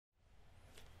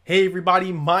Hey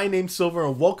everybody, my name's Silver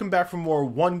and welcome back for more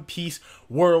One Piece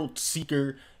World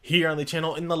Seeker here on the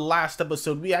channel. In the last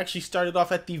episode, we actually started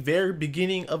off at the very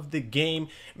beginning of the game,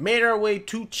 made our way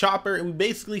to Chopper, and we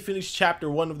basically finished chapter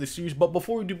 1 of the series. But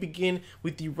before we do begin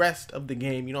with the rest of the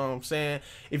game, you know what I'm saying?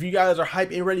 If you guys are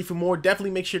hyped and ready for more,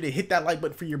 definitely make sure to hit that like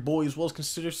button for your boy, as well as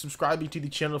consider subscribing to the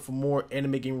channel for more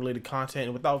anime game related content.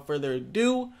 And without further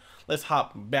ado, let's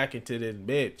hop back into this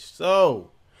bitch.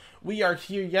 So we are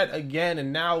here yet again,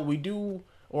 and now we do,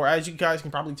 or as you guys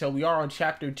can probably tell, we are on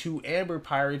chapter 2, Amber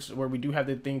Pirates, where we do have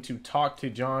the thing to talk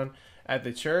to John at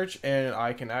the church, and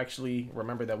I can actually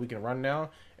remember that we can run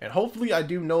now. And hopefully I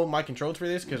do know my controls for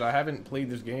this, because I haven't played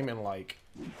this game in like,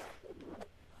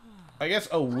 I guess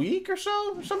a week or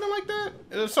so, or something like that.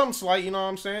 It's something slight, you know what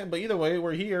I'm saying? But either way,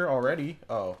 we're here already.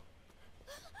 Oh,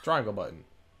 triangle button.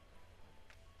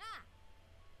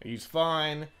 He's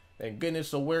fine. Thank goodness.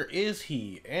 So where is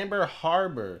he? Amber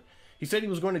Harbor. He said he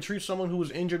was going to treat someone who was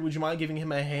injured. Would you mind giving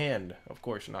him a hand? Of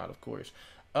course not, of course.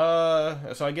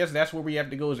 So I guess that's where we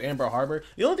have to go, is Amber Harbor.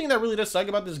 The only thing that really does suck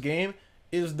about this game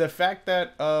is the fact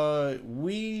that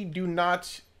we do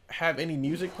not have any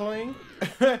music playing.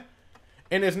 And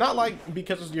it's not like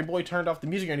because your boy turned off the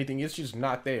music or anything, it's just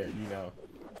not there, you know.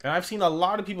 And I've seen a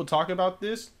lot of people talk about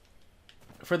this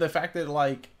for the fact that,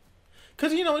 like,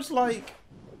 because, you know, it's like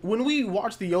when we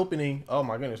watch the opening, oh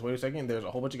my goodness, wait a second, there's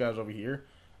a whole bunch of guys over here.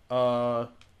 I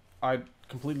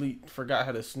completely forgot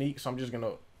how to sneak, so I'm just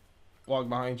gonna walk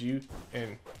behind you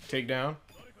and take down.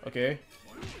 Okay.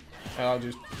 And I'll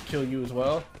just kill you as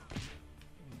well.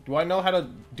 Do I know how to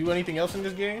do anything else in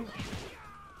this game?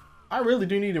 I really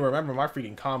do need to remember my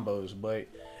freaking combos, but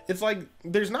it's like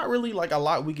there's not really like a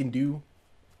lot we can do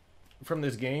from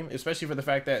this game, especially for the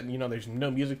fact that, you know, there's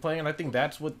no music playing. And I think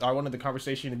that's what I wanted the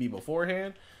conversation to be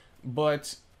beforehand.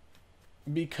 But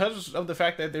because of the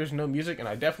fact that there's no music, and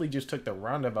I definitely just took the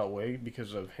roundabout way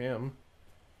because of him,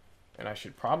 and I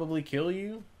should probably kill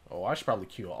you. Oh, I should probably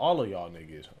kill all of y'all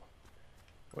niggas.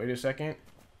 Wait a second.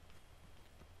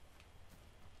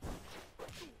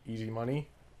 Easy money.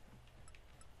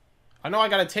 I know I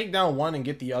gotta take down one and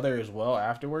get the other as well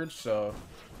afterwards, so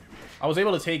I was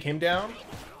able to take him down,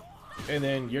 and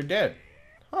then you're dead.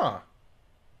 Huh.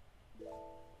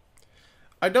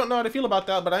 I don't know how to feel about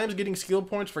that, but I am getting skill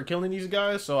points for killing these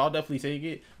guys, so I'll definitely take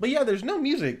it. But yeah, there's no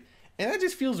music, and that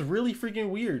just feels really freaking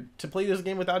weird to play this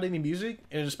game without any music,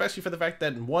 and especially for the fact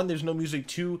that, one, there's no music,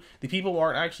 two, the people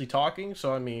aren't actually talking,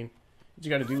 so I mean,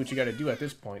 you gotta do what you gotta do at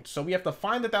this point. So we have to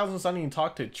find the Thousand Sunny and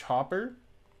talk to Chopper.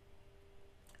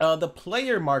 The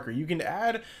player marker. You can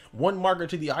add one marker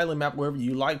to the island map wherever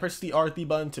you like. Press the R3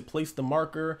 button to place the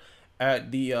marker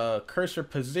at the cursor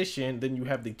position. Then you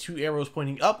have the two arrows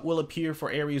pointing up will appear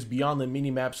for areas beyond the mini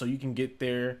map, so you can get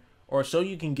there, or so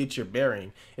you can get your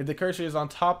bearing. If the cursor is on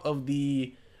top of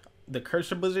the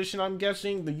cursor position, I'm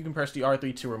guessing, then you can press the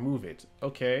R3 to remove it.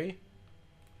 Okay,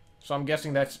 so I'm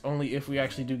guessing that's only if we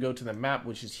actually do go to the map,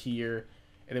 which is here.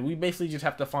 And then we basically just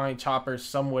have to find Chopper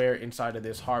somewhere inside of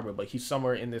this harbor, but he's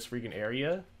somewhere in this freaking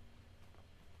area.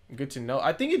 Good to know.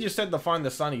 I think it just said to find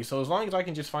the Sunny, so as long as I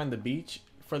can just find the beach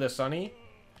for the Sunny,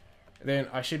 then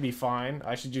I should be fine.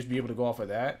 I should just be able to go off of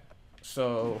that.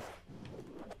 So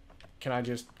can I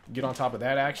just get on top of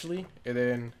that actually? And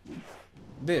then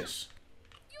this.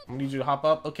 I need you to hop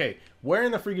up. Okay, where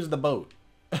in the freak is the boat?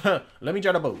 Let me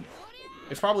try the boat.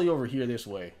 It's probably over here this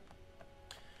way.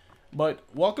 But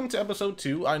welcome to episode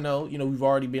 2. I know, you know, we've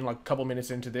already been like a couple minutes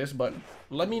into this, but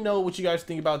let me know what you guys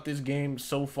think about this game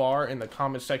so far in the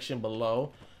comment section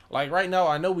below. Like right now,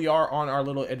 I know we are on our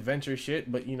little adventure shit,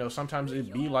 but you know, sometimes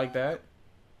it be like that.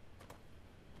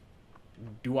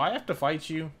 Do I have to fight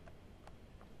you?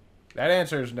 That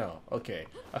answer is no. Okay,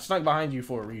 I snuck behind you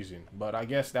for a reason, but I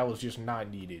guess that was just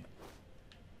not needed.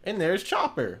 And there's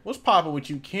Chopper. What's poppin' with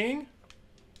you, King?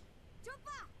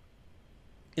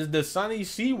 Is the Sunny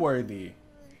seaworthy?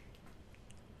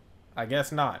 I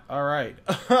guess not. Alright.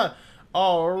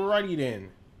 Alrighty then.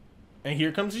 And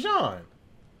here comes John.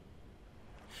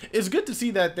 It's good to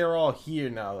see that they're all here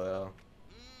now, though.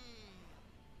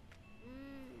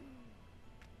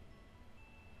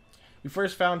 We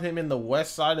first found him in the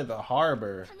west side of the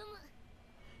harbor.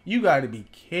 You gotta be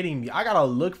kidding me. I gotta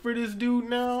look for this dude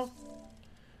now?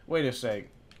 Wait a sec.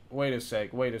 Wait a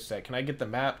sec. Can I get the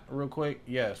map real quick?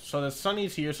 Yes. So the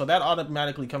Sunny's here, so that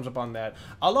automatically comes up on that.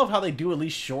 I love how they do at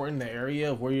least shorten the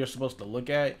area of where you're supposed to look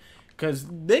at, because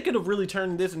they could have really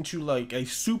turned this into like a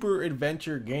super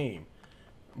adventure game.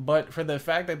 But for the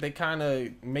fact that they kind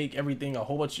of make everything a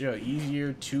whole bunch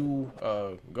easier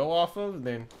to go off of,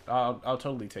 then I'll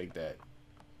totally take that.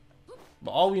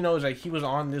 But all we know is that he was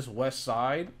on this west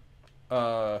side.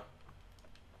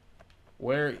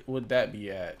 Where would that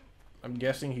be at? I'm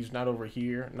guessing he's not over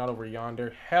here, not over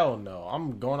yonder. Hell no.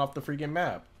 I'm going off the freaking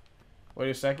map.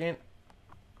 Wait a second.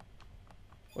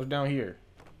 What's down here?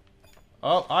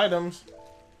 Oh, items.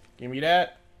 Give me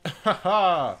that.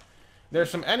 Haha.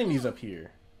 There's some enemies up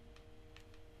here.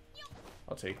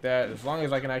 I'll take that. As long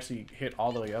as I can actually hit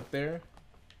all the way up there.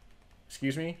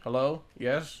 Excuse me? Hello?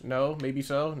 Yes? No? Maybe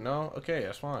so? No? Okay,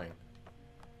 that's fine.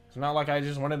 It's not like I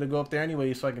just wanted to go up there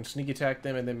anyway so I can sneak attack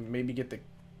them and then maybe get the...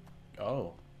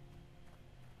 Oh.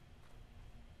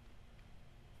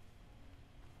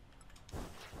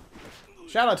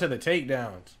 Shout out to the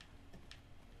takedowns.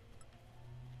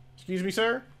 Excuse me,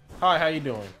 sir? Hi, how you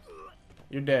doing?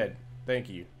 You're dead. Thank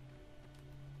you.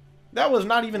 That was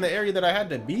not even the area that I had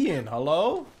to be in.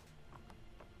 Hello?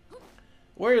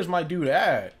 Where is my dude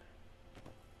at?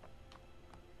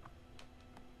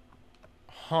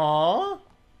 Huh?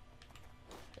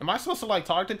 Am I supposed to like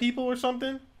talk to people or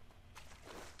something?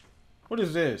 What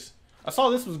is this? I saw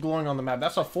this was glowing on the map.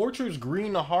 That's a fortress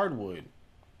green hardwood.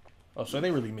 Oh, so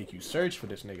they really make you search for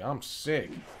this nigga. I'm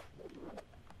sick.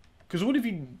 Cause what if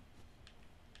you...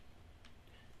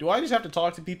 Do I just have to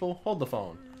talk to people? Hold the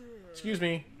phone. Excuse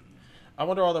me. I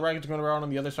wonder all the rackets going around on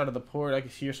the other side of the port. I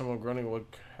could hear someone groaning. What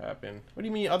happened? What do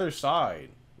you mean other side?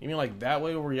 You mean like that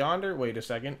way over yonder? Wait a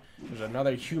second. There's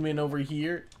another human over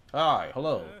here. Hi,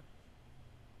 hello.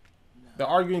 They're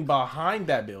arguing behind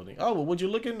that building. Oh, well, would you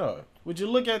look at that? Would you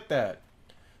look at that?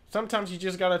 Sometimes you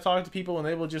just gotta talk to people and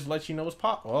they will just let you know what's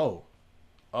pop. Oh.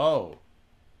 Oh.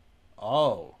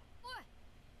 Oh.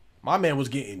 My man was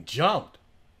getting jumped.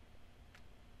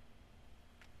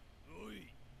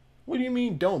 What do you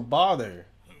mean, don't bother?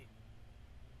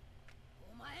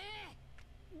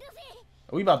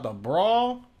 Are we about to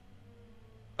brawl?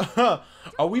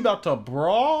 Are we about to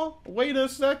brawl? Wait a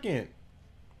second.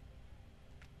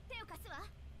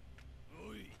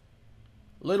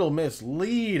 Little Miss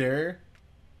Leader.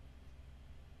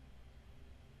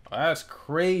 Oh, that's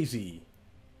crazy.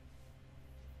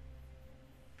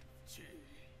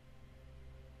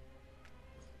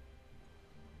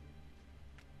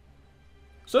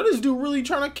 So this dude really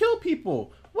trying to kill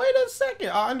people. Wait a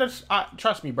second.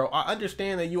 Trust me, bro. I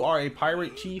understand that you are a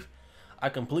pirate chief. I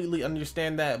completely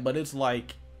understand that, but it's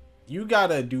like you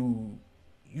gotta do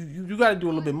you gotta do a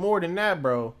little bit more than that,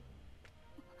 bro.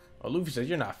 Oh, Luffy says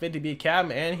you're not fit to be a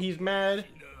captain, and he's mad.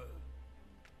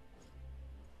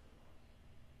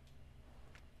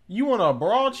 You want a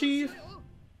brawl, chief?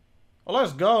 Well,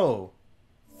 let's go.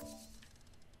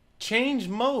 Change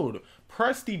mode.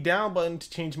 Press the down button to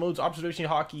change modes. Observation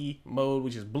hockey mode,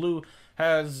 which is blue,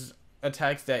 has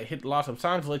attacks that hit lots of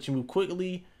times to let you move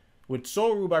quickly with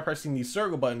Soru by pressing the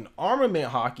circle button. Armament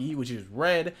hockey, which is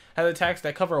red, has attacks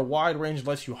that cover a wide range,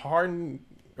 lets you harden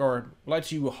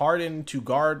to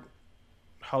guard.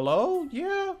 Hello?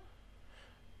 Yeah.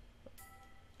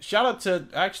 Shout out to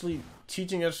actually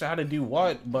teaching us how to do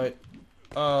what, but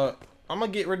I'm gonna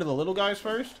get rid of the little guys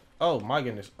first. Oh my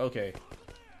goodness. Okay.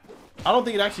 I don't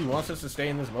think it actually wants us to stay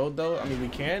in this mode though. I mean, we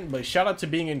can, but shout out to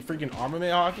being in freaking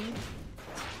armament hockey.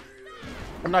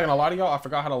 I'm not gonna lie to y'all, I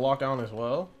forgot how to lock on as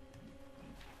well.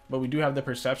 But we do have the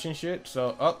perception shit,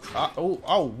 so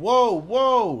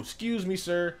whoa, excuse me,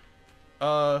 sir.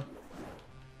 What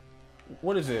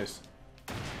is this?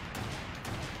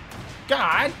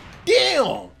 God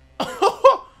damn!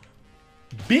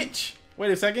 Bitch!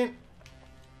 Wait a second.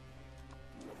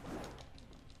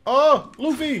 Oh,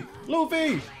 Luffy!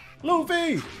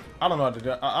 I don't know how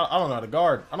to. I don't know how to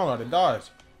guard. I don't know how to dodge.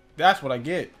 That's what I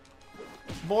get.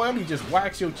 Boy, let me just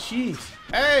wax your cheeks.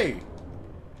 Hey,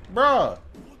 bruh.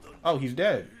 Oh, he's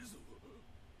dead.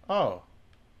 Oh.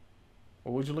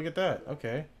 Well, would you look at that?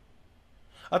 Okay.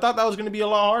 I thought that was gonna be a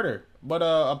lot harder, but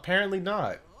apparently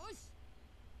not.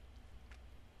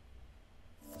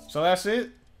 So that's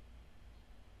it.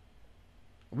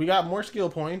 We got more skill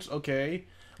points. Okay.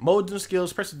 Modes and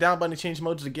skills. Press the down button to change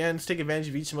modes again. Take advantage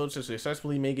of each mode to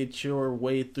successfully make it your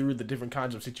way through the different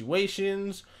kinds of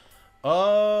situations.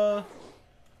 Okay.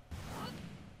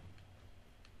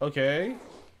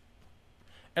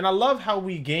 And I love how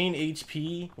we gain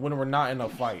HP when we're not in a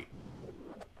fight.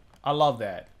 I love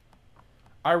that.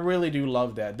 I really do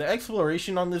love that. The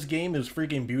exploration on this game is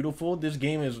freaking beautiful. This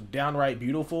game is downright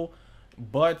beautiful.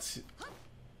 But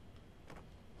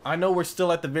I know we're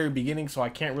still at the very beginning, so I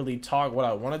can't really talk what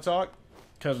I want to talk,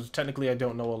 because technically I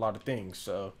don't know a lot of things.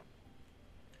 So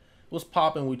what's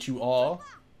popping with you all?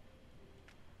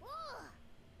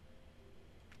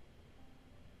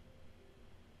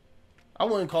 I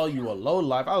wouldn't call you a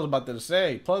lowlife. I was about to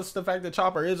say, plus the fact that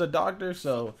Chopper is a doctor,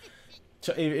 so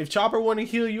If Chopper want to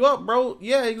heal you up, bro,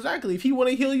 yeah, exactly. If he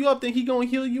want to heal you up, then he gonna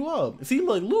heal you up. See,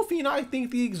 look, Luffy and I think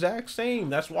the exact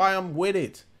same. That's why I'm with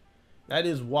it. That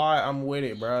is why I'm with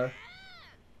it, bro.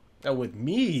 Now with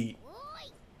me,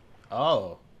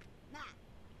 oh,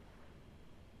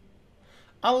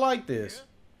 I like this.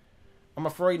 I'm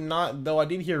afraid not, though. I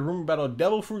did hear a rumor about a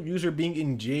Devil Fruit user being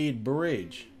in Jade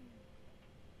Bridge.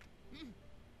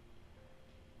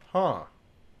 Huh.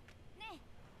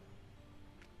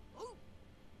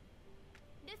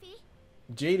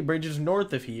 Jade Bridge is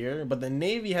north of here, but the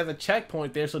Navy has a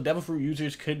checkpoint there, so Devil Fruit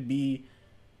users could be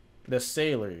the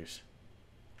sailors.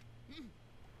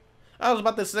 I was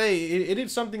about to say, it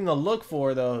is something to look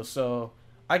for, though, so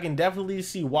I can definitely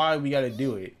see why we gotta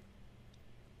do it.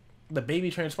 The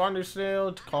baby transponder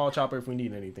sale, to call Chopper if we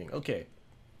need anything. Okay.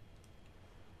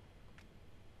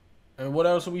 And what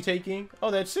else are we taking?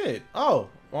 Oh, that's it. Oh,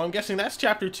 well, I'm guessing that's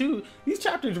chapter 2. These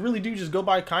chapters really do just go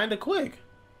by kind of quick.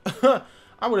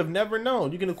 I would have never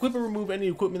known. You can equip or remove any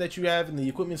equipment that you have in the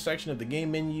equipment section of the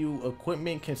game menu.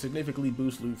 Equipment can significantly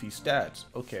boost Luffy's stats.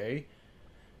 Okay.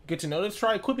 Good to know. Let's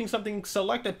try equipping something.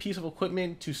 Select a piece of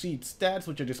equipment to see its stats,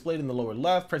 which are displayed in the lower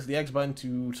left. Press the X button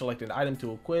to select an item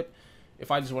to equip.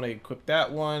 If I just want to equip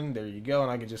that one, there you go,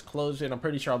 and I can just close it. I'm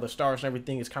pretty sure all the stars and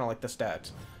everything is kind of like the stats.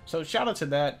 So shout out to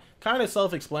that. Kind of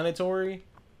self-explanatory.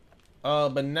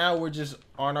 But now we're just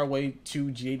on our way to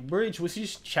Jade Bridge, which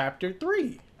is chapter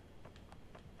 3.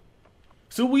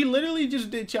 So we literally just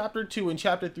did chapter 2 and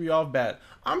chapter 3 off bat.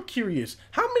 I'm curious,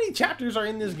 how many chapters are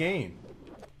in this game?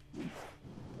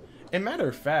 And matter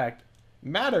of fact,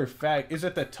 is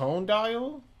it the tone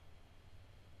dial?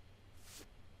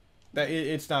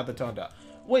 It's not the tone dial.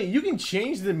 Wait, you can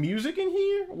change the music in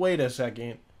here? Wait a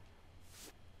second.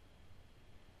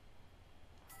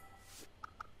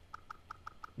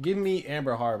 Give me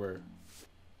Amber Harbor.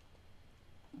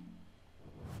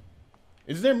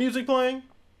 Is there music playing?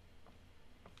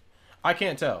 I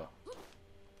can't tell.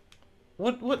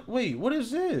 Wait, what is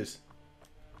this?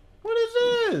 What is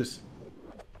this?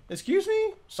 Excuse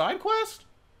me? Side quest?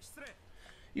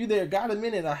 You there, got a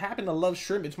minute. I happen to love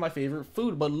shrimp. It's my favorite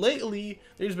food. But lately,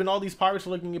 there's been all these pirates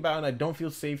looking about and I don't feel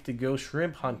safe to go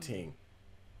shrimp hunting.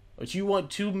 But you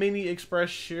want 2 mini express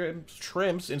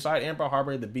shrimps inside Amber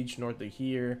Harbor at the beach north of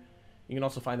here. You can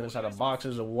also find them inside of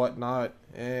boxes or whatnot.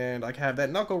 And I can have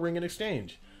that knuckle ring in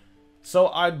exchange. So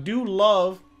I do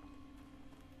love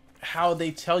how they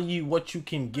tell you what you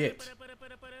can get.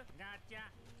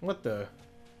 What the?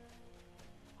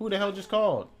 Who the hell just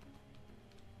called?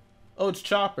 Oh, it's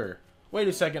Chopper. Wait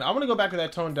a second. I want to go back to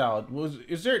that tone dial.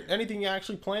 Is there anything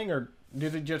actually playing, or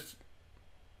did it just...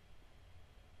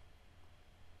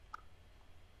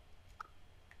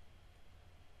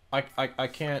 I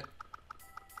can't...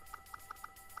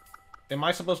 Am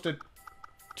I supposed to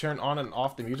turn on and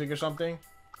off the music or something?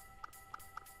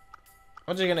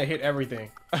 I'm just gonna hit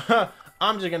everything.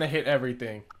 I'm just gonna hit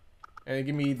everything. And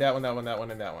give me that one, that one, that one,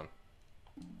 and that one.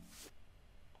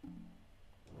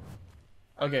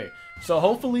 Okay, so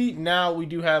hopefully now we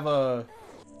do have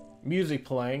music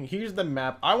playing. Here's the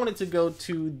map. I wanted to go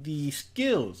to the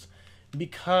skills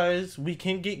because we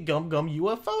can get Gum Gum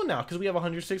UFO now because we have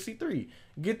 163.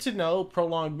 Good to know.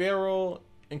 Prolonged barrel,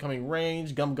 incoming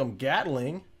range, Gum Gum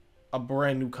Gatling, a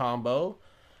brand new combo.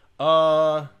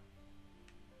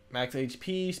 Max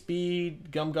HP,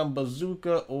 speed, Gum Gum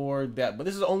Bazooka, or that. But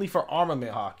this is only for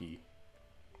armament hockey.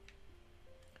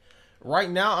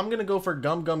 Right now, I'm going to go for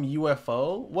Gum Gum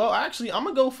UFO. Well, actually, I'm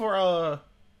going to go for,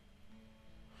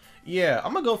 yeah,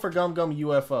 I'm going to go for Gum Gum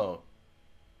UFO.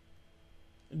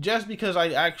 Just because I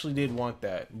actually did want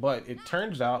that. But it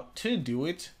turns out to do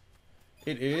it,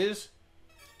 it is,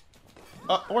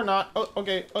 or not. Oh,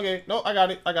 okay, okay. No, I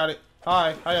got it. I got it.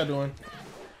 Hi, how y'all doing?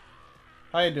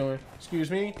 How you doing?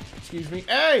 Excuse me? Excuse me?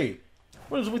 Hey!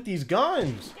 What is with these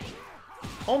guns?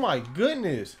 Oh my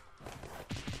goodness.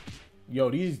 Yo,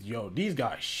 these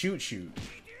guys shoot.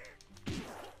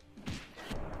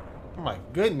 Oh my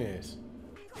goodness.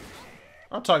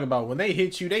 I'm talking about when they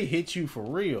hit you for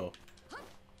real.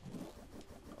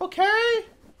 Okay.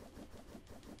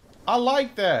 I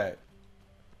like that.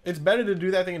 It's better to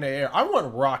do that thing in the air. I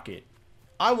want rocket.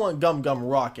 I want Gum Gum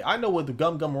Rocket. I know with the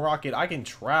Gum Gum Rocket, I can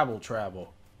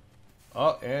travel.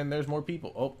 Oh, and there's more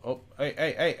people. Oh,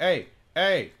 hey.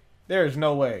 There is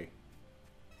no way.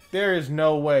 There is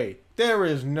no way. There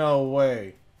is no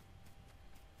way.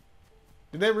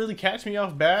 Did they really catch me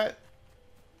off bat?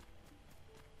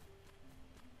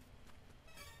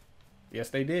 Yes,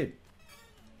 they did.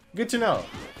 Good to know.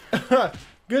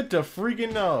 Good to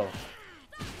freaking know.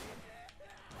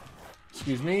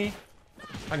 Excuse me.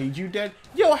 I need you dead.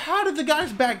 Yo, how did the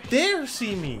guys back there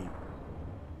see me?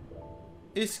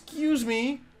 Excuse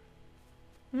me?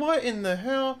 What in the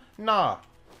hell? Nah.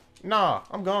 Nah,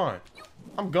 I'm gone.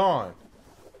 I'm gone.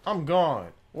 I'm gone.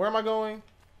 Where am I going?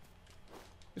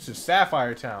 This is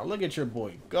Sapphire Town. Look at your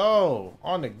boy go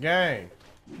on the gang.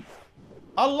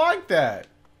 I like that.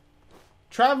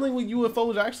 Traveling with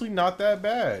UFO is actually not that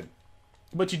bad.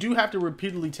 But you do have to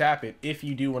repeatedly tap it if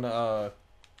you do want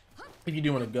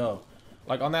to go.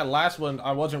 Like on that last one,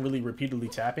 I wasn't really repeatedly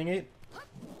tapping it.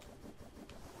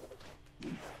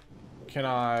 Can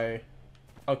I?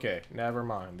 Okay, never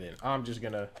mind then. I'm just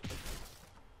gonna...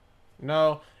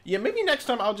 No. Yeah, maybe next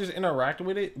time I'll just interact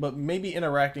with it, but maybe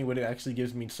interacting with it actually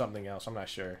gives me something else. I'm not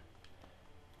sure.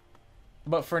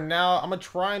 But for now, I'm gonna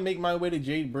try and make my way to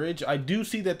Jade Bridge. I do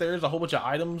see that there's a whole bunch of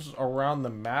items around the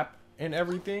map and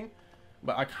everything,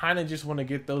 but I kind of just want to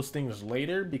get those things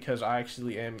later because I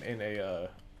actually am in a,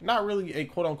 not really a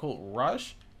quote-unquote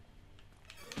rush.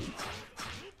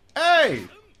 Hey!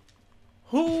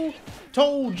 Who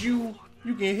told you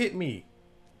you can hit me?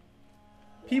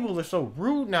 People are so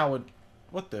rude now with...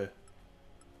 What the?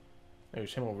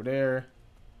 There's him over there.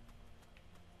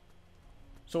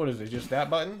 So what is it? Just that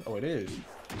button? Oh, it is.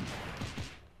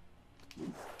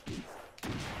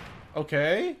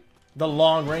 Okay. The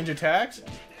long range attacks.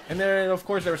 And then, of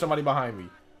course, there was somebody behind me.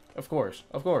 Of course.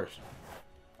 Of course.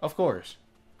 Of course.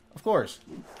 Of course.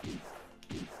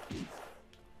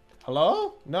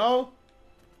 Hello? No?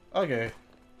 Okay.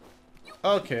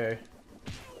 Okay.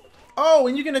 Oh,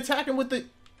 and you can attack him with the...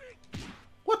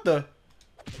 What the?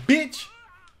 Bitch!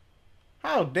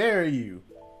 How dare you?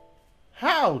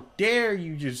 How dare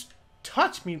you just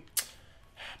touch me?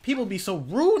 People be so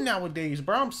rude nowadays,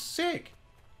 bro. I'm sick.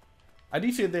 I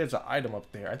do see that there's an item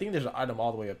up there. I think there's an item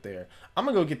all the way up there. I'm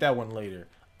gonna go get that one later.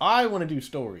 I want to do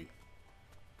story.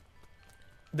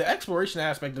 The exploration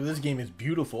aspect of this game is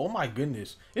beautiful. Oh my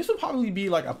goodness. This would probably be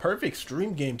like a perfect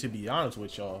stream game, to be honest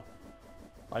with y'all.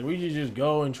 Like, we should just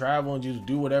go and travel and just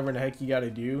do whatever in the heck you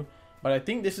gotta do. But I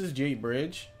think this is Jade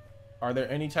Bridge. Are there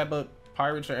any type of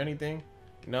pirates or anything?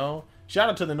 No. Shout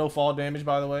out to the no fall damage,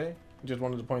 by the way. Just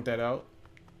wanted to point that out.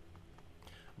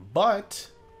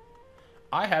 But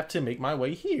I have to make my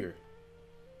way here.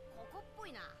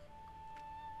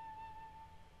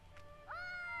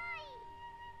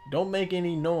 Don't make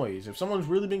any noise. If someone's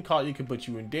really been caught, you can put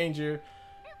you in danger.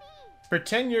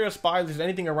 Pretend you're a spy. There's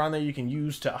anything around there you can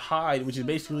use to hide, which is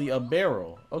basically a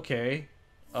barrel. Okay.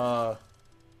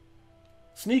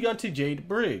 Sneak onto Jade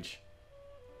Bridge.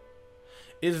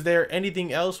 Is there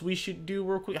anything else we should do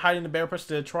real quick? Hide in the barrel. Press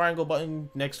the triangle button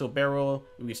next to a barrel.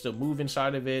 We can still move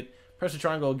inside of it. Press the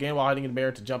triangle again while hiding in the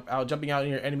barrel to jump out. Jumping out in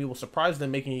your enemy will surprise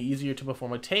them, making it easier to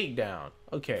perform a takedown.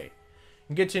 Okay.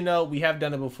 Good to know. We have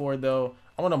done it before, though.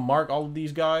 I want to mark all of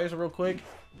these guys real quick.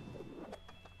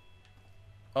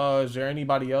 Is there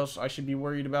anybody else I should be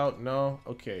worried about? No?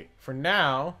 Okay. For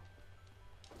now,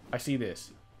 I see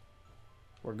this.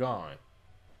 We're gone.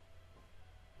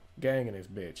 Gang in this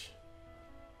bitch.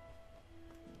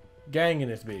 Gang in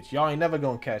this bitch. Y'all ain't never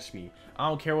gonna catch me. I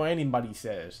don't care what anybody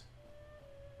says.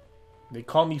 They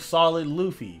call me Solid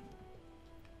Luffy.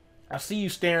 I see you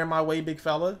staring my way, big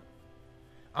fella.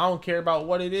 I don't care about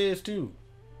what it is, too.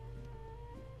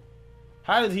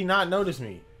 How does he not notice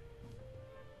me?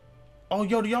 Oh,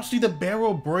 yo, do y'all see the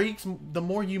barrel breaks the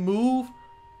more you move?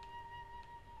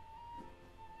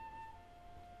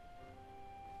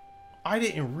 I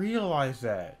didn't realize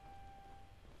that.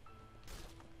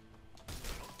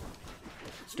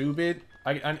 Stupid.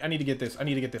 I need to get this. I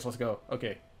need to get this. Let's go.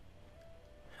 Okay.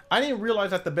 I didn't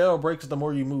realize that the barrel breaks the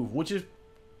more you move, which is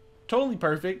totally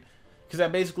perfect. Because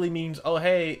that basically means, oh,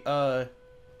 hey,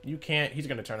 you can't. He's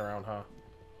going to turn around, huh?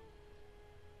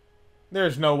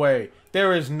 There's no way.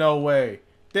 There is no way.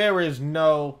 There is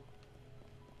no...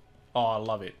 Oh, I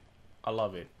love it. I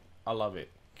love it. I love it.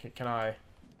 Can I...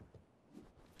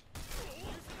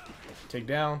 Take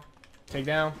down. Take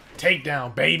down. Take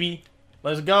down, baby.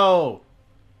 Let's go.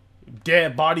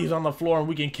 Dead bodies on the floor and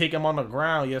we can kick them on the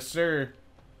ground. Yes, sir.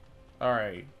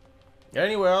 Alright.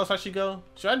 Anywhere else I should go?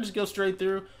 Should I just go straight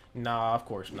through? Nah, of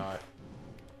course not.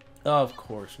 Of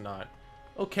course not.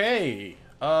 Okay.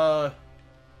 Whole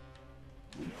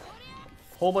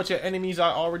bunch of enemies I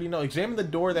already know. Examine the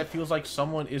door that feels like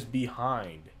someone is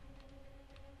behind.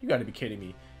 You gotta be kidding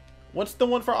me. What's the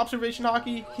one for observation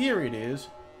hockey? Here it is.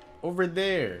 Over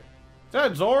there. Is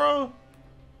that Zoro?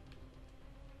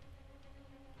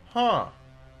 Huh.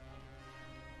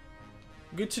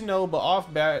 Good to know, but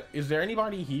off bat, is there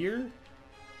anybody here?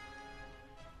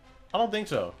 I don't think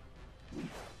so.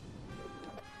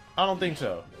 I don't think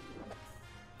so.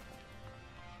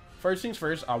 First things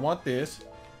first, I want this.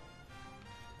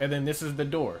 And then this is the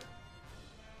door.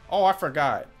 Oh, I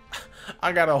forgot.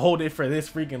 I gotta hold it for this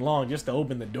freaking long just to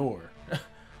open the door.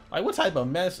 Like, what type of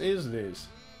mess is this?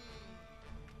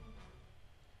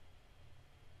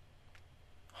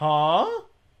 Huh?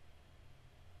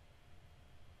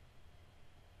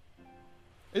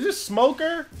 Is this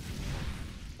Smoker?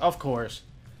 Of course.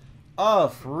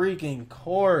 Of freaking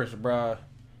course, bruh.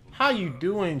 How you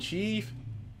doing, Chief?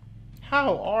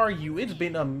 How are you? It's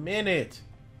been a minute.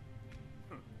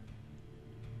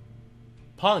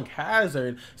 Punk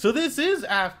Hazard. So this is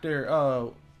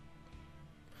after,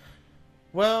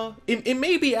 well, it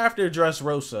may be after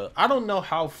Dressrosa. I don't know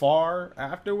how far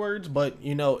afterwards, but,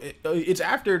 you know, it's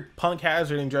after Punk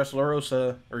Hazard and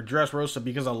Dressrosa, or Dressrosa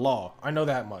because of Law. I know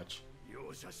that much.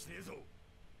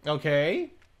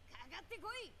 Okay.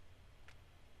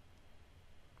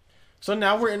 So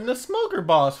now we're in the Smoker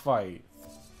boss fight.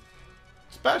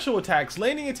 Special attacks,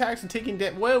 landing attacks, and taking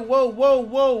damage. Whoa, whoa, whoa,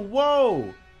 whoa,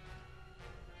 whoa.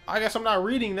 I guess I'm not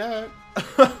reading that.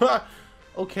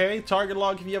 Okay, target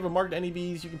log. If you have a marked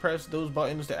enemies, you can press those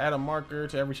buttons to add a marker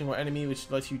to every single enemy,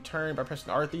 which lets you turn by pressing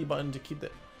the R3 button to keep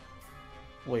the...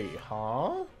 Wait,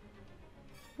 huh?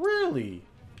 Really?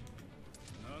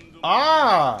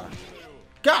 Ah!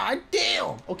 God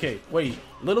damn! Okay, wait.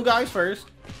 Little guys first.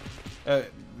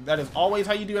 That is always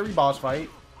how you do every boss fight.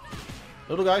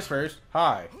 Little guys first.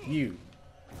 Hi, you.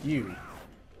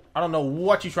 I don't know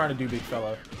what you're trying to do, big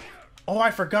fella. Oh,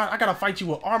 I forgot. I gotta fight you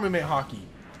with armament hockey.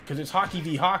 Because it's hockey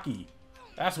v hockey.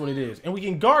 That's what it is. And we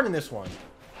can guard in this one.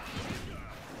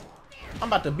 I'm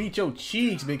about to beat your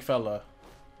cheeks, big fella.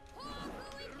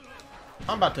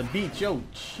 I'm about to beat your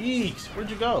cheeks.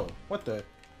 Where'd you go? What the?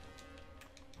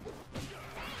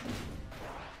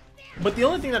 But the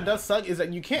only thing that does suck is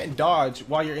that you can't dodge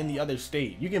while you're in the other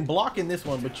state. You can block in this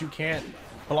one, but you can't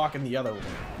block in the other one.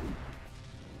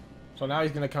 So now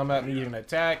he's going to come at me, he's going to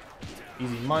attack.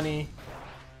 Easy money.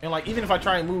 And like, even if I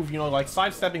try and move, you know, like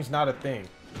sidestepping's not a thing.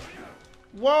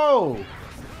 Whoa!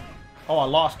 Oh, I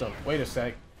lost him. Wait a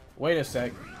sec. Wait a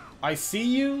sec. I see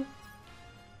you,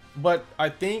 but I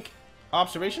think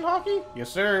observation hockey?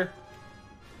 Yes, sir.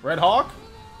 Red Hawk?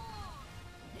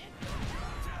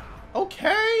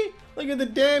 Okay. Look at the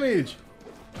damage.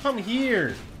 Come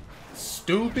here.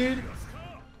 Stupid.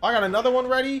 I got another one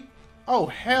ready. Oh,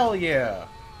 hell yeah.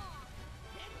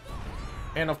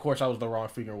 And of course, I was the wrong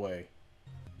freaking way.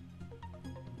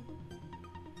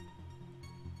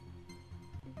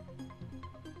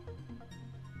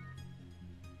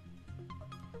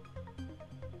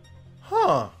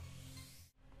 Huh.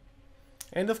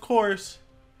 And of course,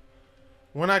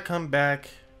 when I come back,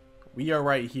 we are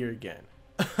right here again.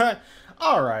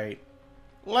 All right.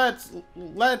 Let's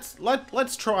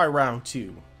try round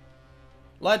two.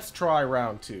 Let's try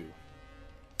round two.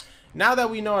 Now that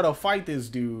we know how to fight this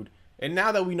dude, and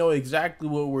now that we know exactly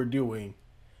what we're doing,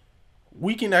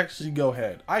 we can actually go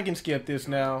ahead. I can skip this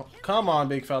now. Come on,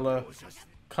 big fella.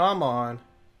 Come on.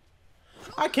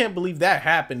 I can't believe that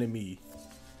happened to me.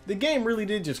 The game really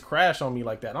did just crash on me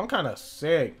like that. I'm kind of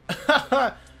sick.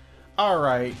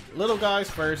 Alright. Little guys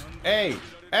first. Hey.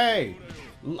 Hey.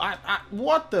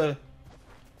 What the?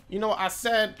 You know, I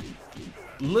said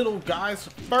little guys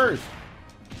first.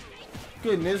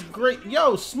 Goodness great.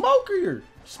 Yo, Smoker.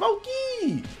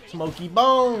 Smokey. Smoky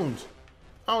Bones.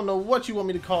 I don't know what you want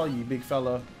me to call you, big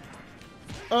fella.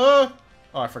 Oh,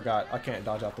 I forgot. I can't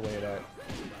dodge out the way of that.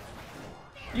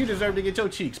 You deserve to get your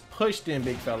cheeks pushed in,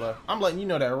 big fella. I'm letting you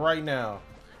know that right now.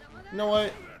 You know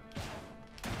what?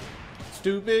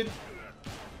 Stupid.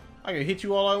 I can hit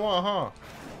you all I want,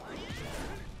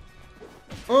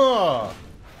 huh?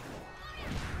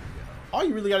 All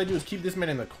you really gotta do is keep this man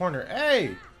in the corner.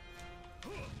 Hey!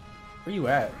 Where you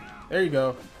at? There you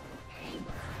go.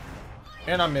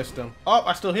 And I missed him. Oh,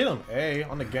 I still hit him. Hey,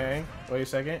 on the gang. Wait a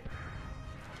second.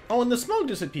 Oh, and the smoke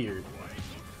disappeared.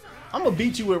 I'm gonna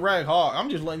beat you with Rag Hawk. I'm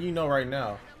just letting you know right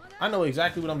now. I know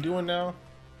exactly what I'm doing now.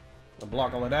 To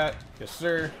block all of that. Yes,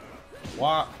 sir.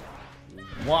 Wop.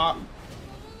 Wop.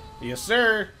 Yes,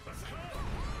 sir.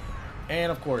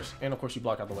 And of course you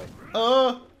block out the way.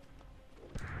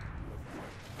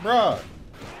 Bruh.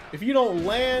 If you don't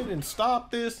land and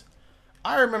stop this,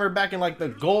 I remember back in like the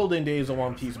golden days of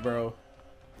One Piece, bro.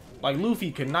 Like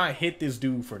Luffy could not hit this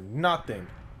dude for nothing.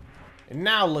 And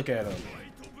now look at him.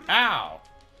 Ow.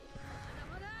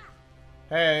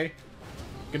 Hey.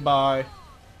 Goodbye.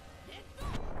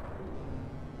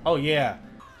 Oh yeah.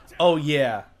 Oh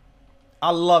yeah. I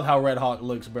love how Red Hawk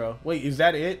looks, bro. Wait, is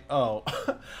that it? Oh.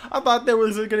 I thought there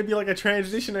was gonna be like a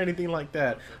transition or anything like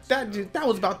that. That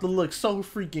was about to look so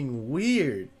freaking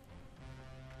weird.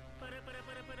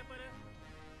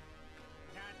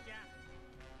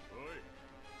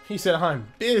 He said, I'm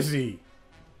busy.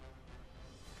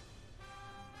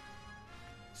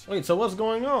 Wait, so what's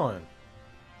going on?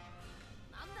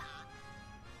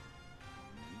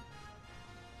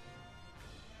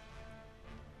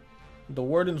 The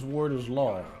warden's word is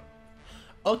law.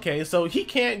 Okay, so he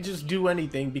can't just do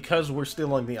anything because we're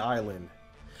still on the island.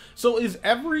 So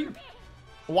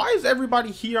why is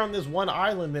everybody here on this one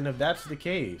island then if that's the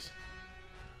case?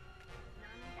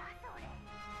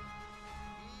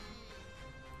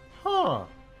 Huh.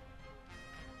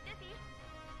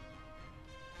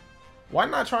 Why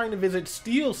not trying to visit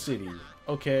Steel City?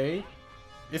 Okay.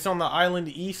 It's on the island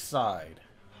east side.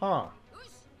 Huh.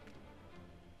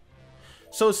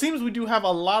 So it seems we do have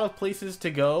a lot of places to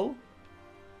go.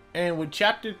 And with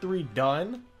chapter 3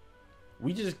 done,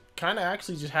 we just kind of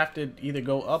actually just have to either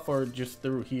go up or just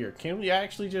through here. Can we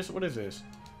actually just, what is this?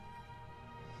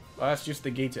 Oh, that's just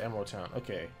the gate to Emerald Town.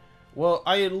 Okay. Well,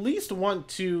 I at least want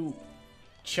to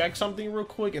check something real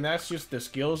quick, and that's just the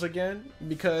skills again,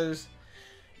 because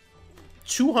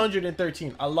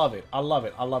 213, I love it, I love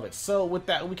it, I love it. So with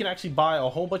that, we can actually buy a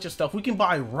whole bunch of stuff. We can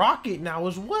buy Rocket now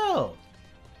as well.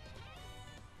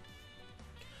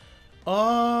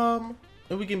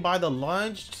 And we can buy the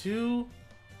lunch too.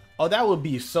 Oh, that would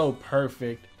be so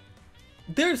perfect.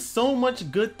 There's so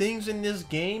much good things in this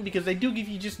game because they do give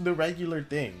you just the regular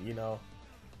thing, you know.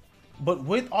 But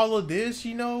with all of this,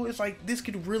 you know, it's like this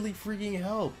could really freaking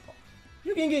help.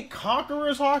 You can get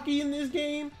Conqueror's Hockey in this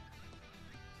game.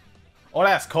 Oh,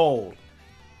 that's cold.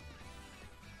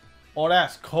 Oh,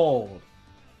 that's cold.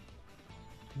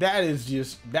 That is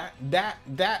just that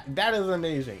is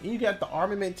amazing. You got the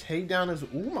armament takedown as,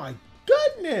 oh my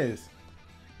goodness.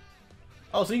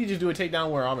 Oh, so you can just do a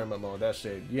takedown where armament mode. That's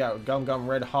it. Yeah, Gum Gum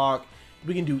Red Hawk.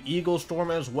 We can do Eagle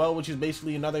Storm as well, which is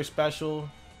basically another special.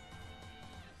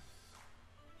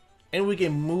 And we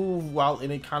can move while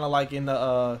in it, kind of like in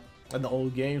the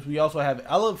old games. We also have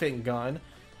Elephant Gun,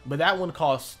 but that one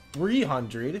costs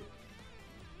 300,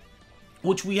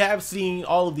 which we have seen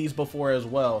all of these before as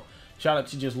well. Shout out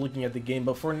to just looking at the game.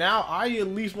 But for now, I at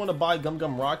least want to buy Gum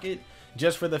Gum Rocket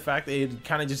just for the fact that it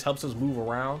kind of just helps us move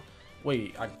around.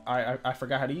 Wait, I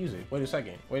forgot how to use it. Wait a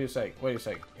second. Wait a sec. Wait a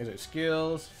sec. Is it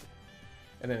skills?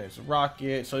 And then it's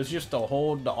rocket. So it's just to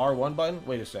hold the R1 button.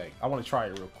 Wait a sec. I want to try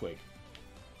it real quick.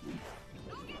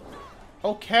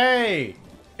 Okay.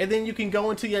 And then you can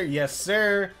go into your, yes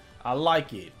sir. I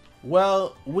like it.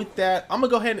 Well, with that, I'm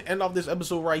gonna go ahead and end off this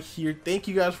episode right here. Thank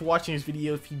you guys for watching this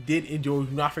video. If you did enjoy,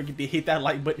 do not forget to hit that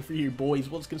like button for your boys.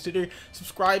 Well, consider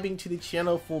subscribing to the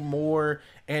channel for more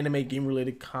anime game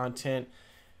related content.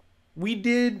 We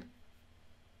did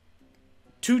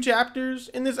 2 chapters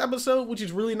in this episode, which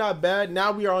is really not bad.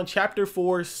 Now we are on chapter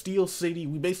 4, Steel City.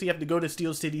 We basically have to go to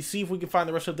Steel City, see if we can find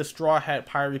the rest of the Straw Hat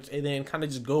Pirates, and then kind of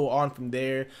just go on from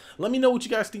there. Let me know what you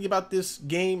guys think about this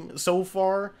game so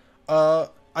far.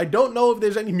 I don't know if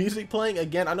there's any music playing.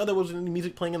 Again, I know there wasn't any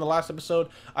music playing in the last episode.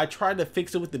 I tried to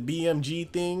fix it with the BMG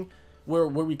thing where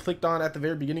we clicked on at the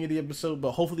very beginning of the episode,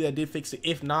 but hopefully I did fix it.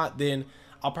 If not, then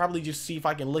I'll probably just see if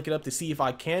I can look it up to see if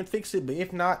I can fix it. But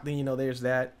if not, then, you know, there's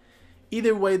that.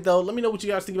 Either way, though, let me know what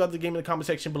you guys think about the game in the comment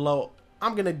section below.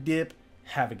 I'm going to dip.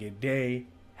 Have a good day.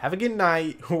 Have a good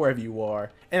night, wherever you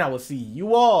are. And I will see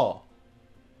you all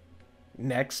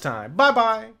next time.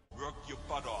 Bye-bye. Work your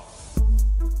butt off.